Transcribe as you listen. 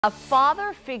A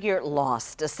father figure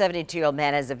lost. A 72-year-old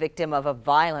man is a victim of a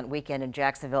violent weekend in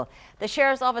Jacksonville. The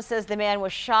sheriff's office says the man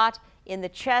was shot in the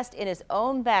chest in his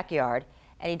own backyard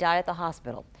and he died at the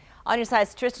hospital. On your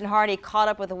side's Tristan Hardy caught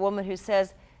up with a woman who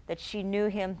says that she knew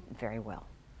him very well.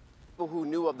 People who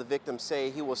knew of the victim say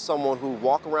he was someone who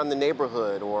walked around the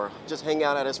neighborhood or just hang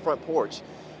out at his front porch.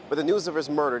 But the news of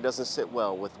his murder doesn't sit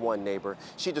well with one neighbor.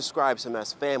 She describes him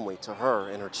as family to her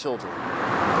and her children.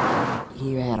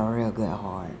 He had a real good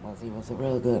heart. He was a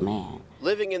real good man.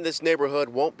 Living in this neighborhood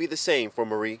won't be the same for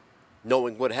Marie,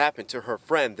 knowing what happened to her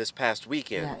friend this past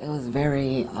weekend. Yeah, it was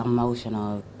very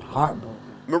emotional, heartbroken.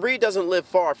 Marie doesn't live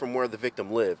far from where the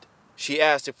victim lived. She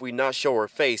asked if we not show her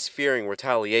face, fearing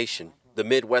retaliation. The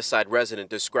Midwest Side resident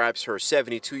describes her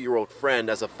 72-year-old friend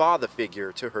as a father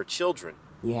figure to her children.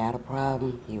 You had a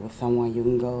problem, he was someone you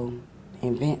can go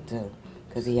and vent to,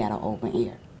 because he had an open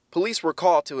ear. Police were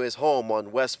called to his home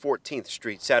on West 14th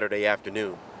Street Saturday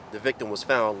afternoon. The victim was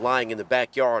found lying in the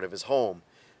backyard of his home.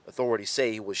 Authorities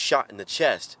say he was shot in the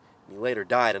chest and he later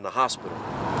died in the hospital.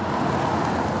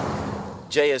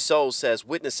 JSO says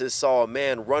witnesses saw a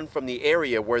man run from the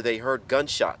area where they heard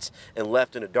gunshots and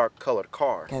left in a dark-colored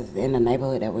car. Because in the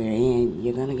neighborhood that we're in,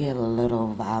 you're going to get a little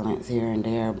violence here and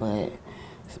there, but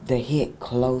the hit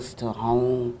close to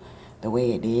home the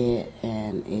way it did,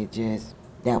 and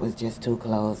that was just too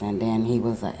close, and then he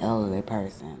was an elderly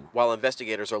person. While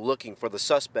investigators are looking for the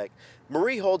suspect,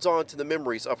 Marie holds on to the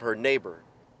memories of her neighbor,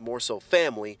 more so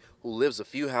family, who lives a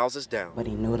few houses down. But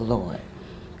he knew the Lord,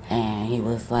 and he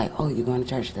was like, "Oh, you going to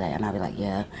church today?" And I'd be like,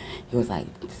 "Yeah." He was like,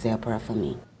 "Say a prayer for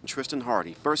me." Tristan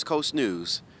Hardy, First Coast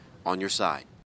News, on your side.